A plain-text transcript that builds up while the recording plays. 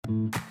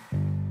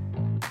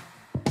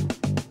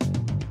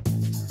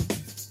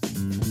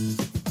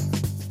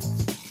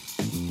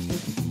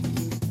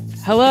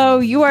Hello,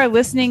 you are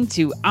listening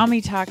to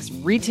OmniTalk's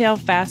Retail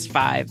Fast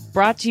 5,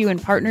 brought to you in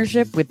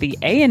partnership with the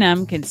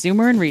A&M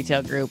Consumer and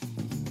Retail Group,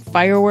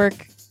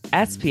 Firework,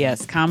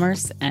 SPS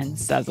Commerce, and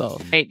Sezzle.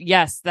 Right,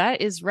 yes,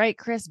 that is right,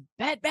 Chris.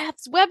 Bed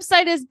Bath's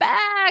website is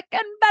back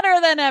and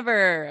better than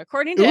ever.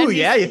 According to NBC,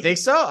 yeah, you think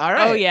so? All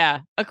right. Oh, yeah.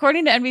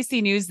 According to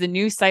NBC News, the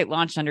new site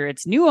launched under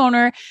its new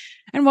owner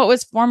and what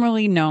was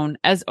formerly known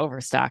as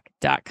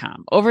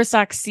Overstock.com.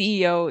 Overstock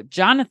CEO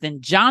Jonathan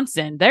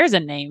Johnson, there's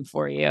a name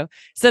for you,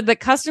 said that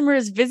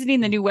customers visiting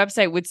the new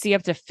website would see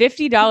up to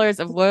 $50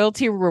 of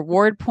loyalty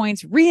reward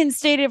points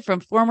reinstated from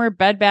former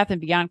Bed Bath &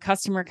 Beyond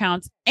customer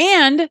accounts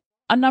and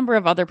a number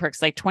of other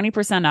perks like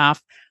 20%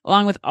 off,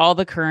 along with all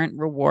the current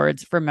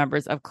rewards for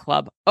members of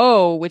Club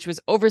O, which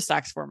was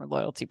Overstock's former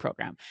loyalty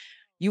program.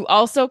 You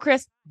also,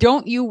 Chris,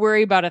 don't you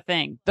worry about a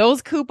thing.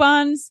 Those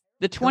coupons,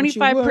 the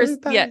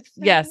 25%,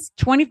 yes,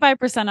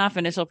 25% off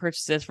initial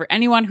purchases for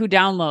anyone who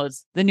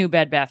downloads the new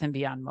Bed Bath &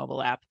 Beyond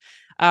mobile app.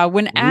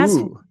 When asked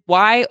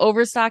why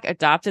Overstock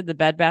adopted the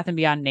Bed Bath &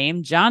 Beyond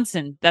name,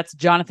 that's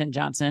Jonathan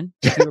Johnson,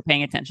 if you were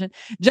paying attention,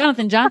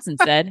 Jonathan Johnson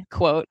said,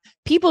 quote,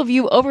 "People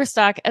view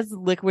Overstock as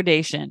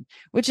liquidation,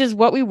 which is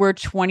what we were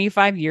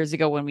 25 years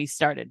ago when we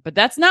started. But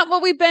that's not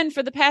what we've been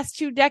for the past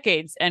 2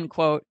 decades," end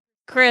quote.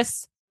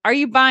 Chris, are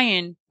you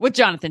buying what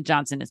Jonathan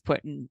Johnson is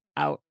putting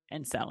out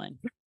and selling?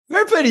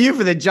 Fair play to you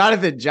for the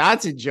Jonathan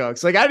Johnson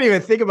jokes. Like, I didn't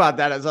even think about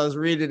that as I was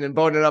reading and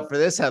boning up for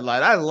this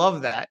headline. I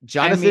love that.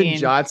 Jonathan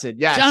Johnson.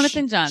 Yeah.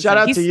 Jonathan Johnson. Shout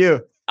out to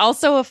you.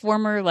 Also a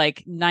former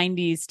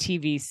 90s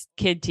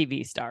kid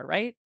TV star,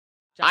 right?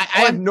 I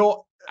have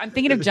no... I'm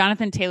thinking of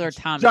Jonathan Taylor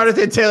Thomas.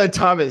 Jonathan Taylor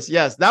Thomas.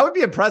 Yes. That would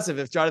be impressive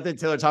if Jonathan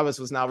Taylor Thomas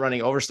was now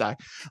running Overstock.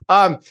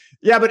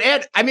 Yeah, but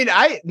Ed, I mean,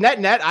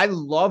 I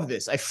love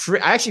this. I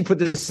actually put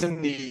this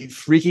in the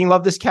freaking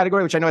love this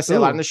category, which I know I say a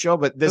lot in the show,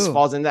 but this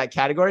falls in that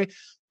category.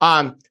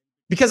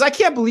 Because I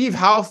can't believe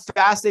how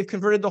fast they've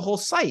converted the whole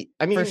site.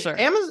 I mean, for sure.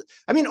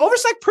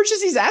 Overstock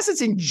purchased these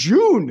assets in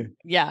June.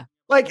 Yeah.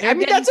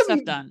 That's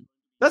stuff done.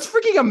 That's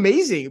freaking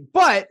amazing.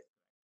 But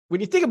when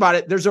you think about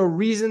it, there's a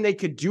reason they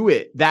could do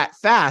it that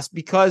fast,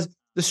 because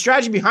the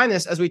strategy behind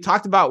this, as we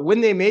talked about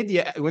when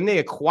they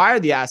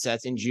acquired the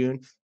assets in June,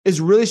 is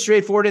really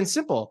straightforward and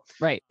simple.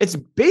 Right. It's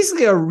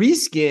basically a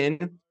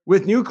reskin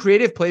with new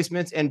creative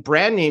placements and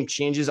brand name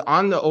changes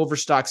on the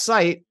Overstock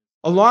site,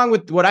 along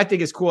with what I think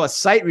is cool, a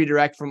site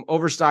redirect from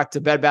Overstock to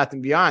Bed Bath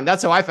 & Beyond.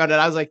 That's how I found it.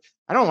 I was like,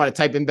 I don't want to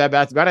type in Bed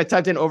Bath & Beyond. I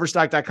typed in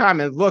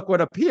Overstock.com and look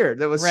what appeared.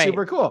 That was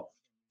super cool.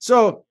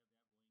 So,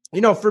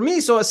 for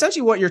me, so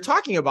essentially what you're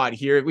talking about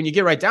here, when you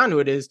get right down to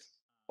it, is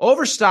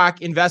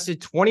Overstock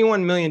invested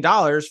 $21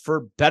 million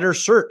for better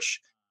search,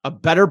 a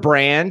better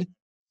brand,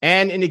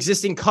 and an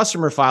existing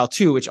customer file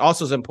too, which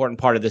also is an important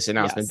part of this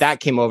announcement. Yes. That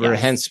came over,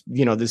 hence,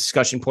 the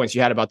discussion points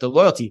you had about the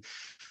loyalty.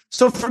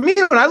 So for me,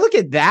 when I look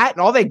at that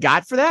and all they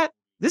got for that,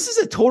 this is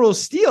a total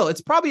steal.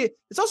 It's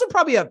also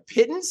probably a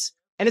pittance,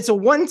 and it's a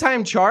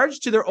one-time charge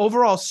to their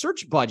overall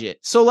search budget.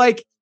 So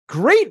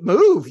great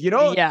move,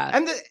 Yeah.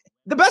 And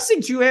the best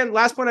thing too, and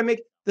last point I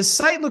make, the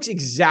site looks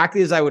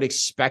exactly as I would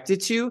expect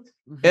it to.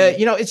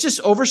 Mm-hmm. It's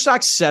just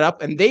Overstock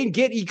setup, and they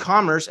get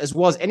e-commerce as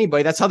well as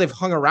anybody. That's how they've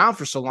hung around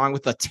for so long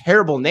with a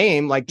terrible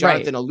name, like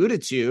Jonathan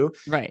alluded to.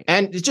 Right.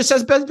 And it just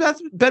says Bed Bath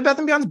 &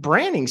 Beyond's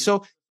branding.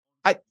 So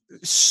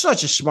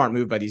such a smart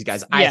move by these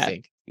guys, I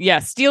think. Yeah,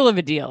 steal of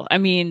a deal. I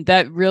mean,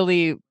 that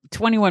really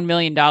 $21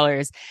 million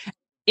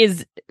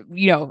is,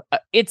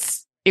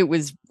 it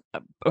was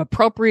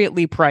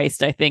appropriately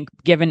priced, I think,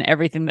 given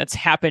everything that's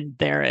happened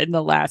there in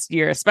the last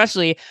year,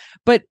 especially.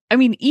 But I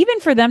mean, even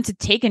for them to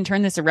take and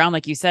turn this around,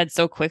 like you said,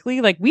 so quickly,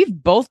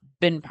 we've both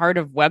been part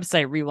of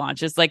website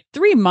relaunches.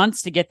 3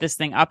 months to get this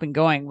thing up and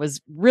going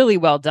was really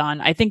well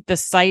done. I think the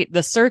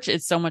search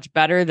is so much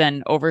better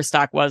than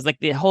Overstock was.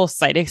 The whole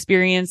site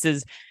experience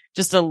is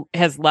just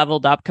has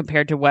leveled up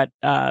compared to what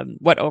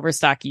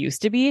Overstock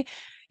used to be.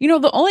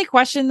 The only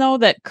question, though,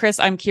 that, Chris,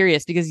 I'm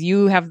curious, because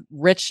you have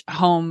rich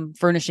home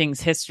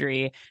furnishings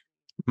history.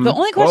 The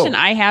only question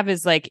I have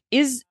is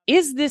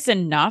is this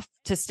enough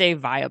to stay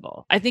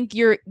viable? I think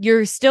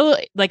you're still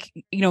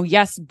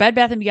yes, Bed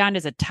Bath & Beyond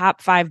is a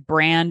top 5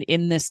 brand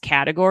in this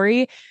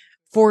category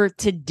for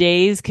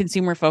today's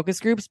consumer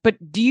focus groups.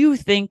 But do you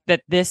think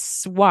that this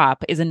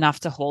swap is enough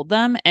to hold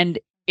them? And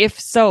if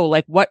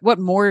so, what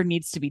more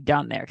needs to be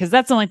done there? Because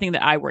that's the only thing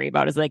that I worry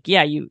about is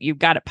you've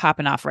got it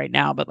popping off right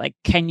now, but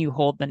can you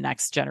hold the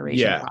next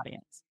generation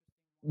audience?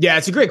 Yeah,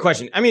 it's a great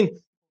question. I mean,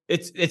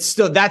 that's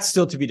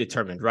still to be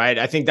determined, right?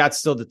 I think that's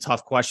still the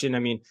tough question. I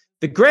mean,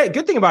 the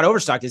good thing about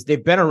Overstock is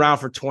they've been around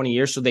for 20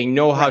 years, so they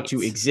know how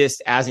to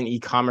exist as an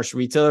e-commerce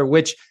retailer,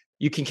 which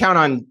you can count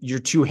on your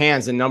 2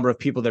 hands the number of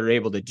people that are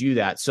able to do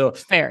that. So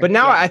fair. But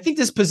now I think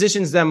this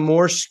positions them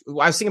more. I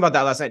was thinking about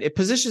that last night. It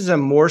positions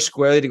them more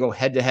squarely to go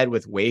head to head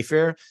with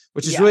Wayfair,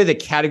 which is really the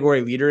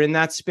category leader in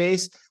that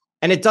space.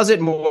 And it does it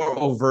more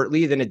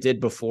overtly than it did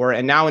before.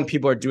 And now when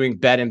people are doing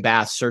bed and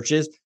bath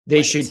searches,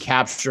 they should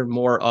capture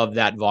more of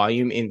that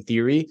volume in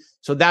theory.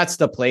 So that's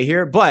the play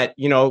here. But,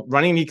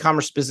 running an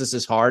e-commerce business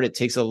is hard. It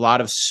takes a lot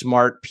of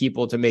smart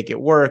people to make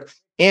it work.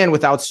 And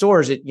without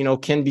stores, it,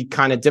 can be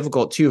kind of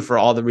difficult too, for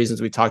all the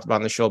reasons we talked about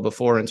on the show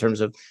before, in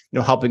terms of,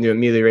 helping to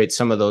ameliorate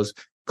some of those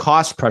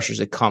cost pressures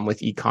that come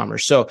with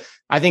e-commerce. So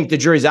I think the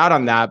jury's out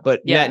on that,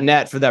 but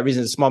net for that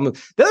reason, it's a small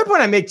move. The other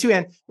point I make too,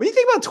 and when you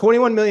think about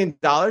 $21 million,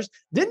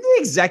 didn't the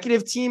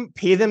executive team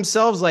pay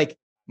themselves like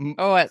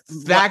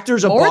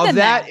factors above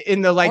that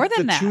in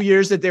the 2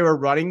 years that they were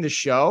running the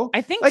show?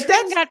 I think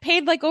that got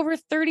paid like over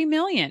 30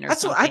 million.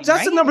 That's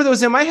the number that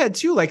was in my head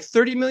too, like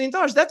 $30 million.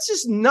 That's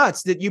just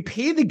nuts that you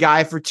pay the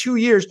guy for 2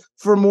 years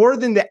for more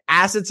than the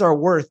assets are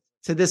worth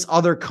to this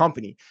other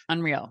company.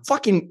 Unreal.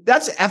 Fucking,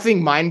 that's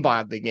effing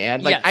mind-boggling,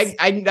 man. Like, yes.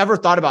 I never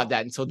thought about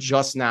that until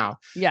just now.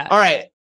 Yeah. All right.